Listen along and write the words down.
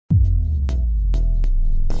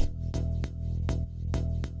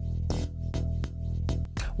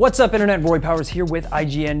What's up, Internet? Roy Powers here with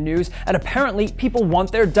IGN News, and apparently people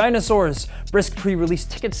want their dinosaurs. Brisk pre-release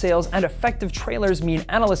ticket sales and effective trailers mean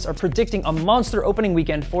analysts are predicting a monster opening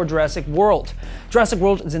weekend for Jurassic World. Jurassic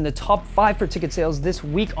World is in the top 5 for ticket sales this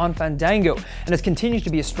week on Fandango, and has continued to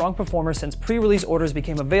be a strong performer since pre-release orders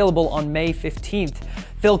became available on May 15th.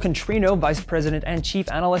 Phil Contrino, Vice President and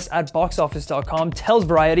Chief Analyst at BoxOffice.com, tells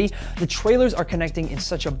Variety, "The trailers are connecting in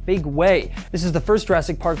such a big way. This is the first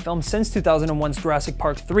Jurassic Park film since 2001's Jurassic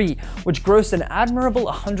Park 3, which grossed an admirable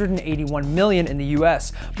 $181 million in the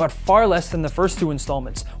US, but far less than the first 2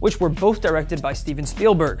 installments, which were both directed by Steven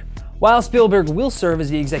Spielberg." While Spielberg will serve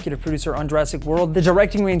as the executive producer on Jurassic World, the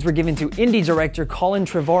directing reins were given to indie director Colin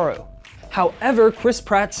Trevorrow. However, Chris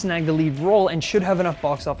Pratt snagged the lead role and should have enough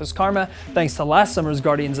box office karma thanks to last summer's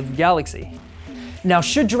Guardians of the Galaxy. Now,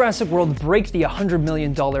 should Jurassic World break the $100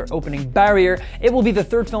 million opening barrier, it will be the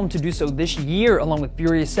 3rd film to do so this year, along with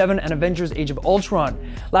Furious 7 and Avengers Age of Ultron.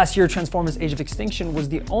 Last year, Transformers Age of Extinction was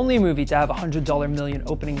the only movie to have a $100 million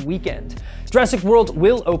opening weekend. Jurassic World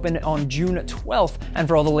will open on June 12th, and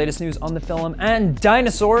for all the latest news on the film and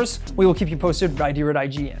dinosaurs, we will keep you posted right here at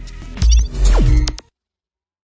IGN.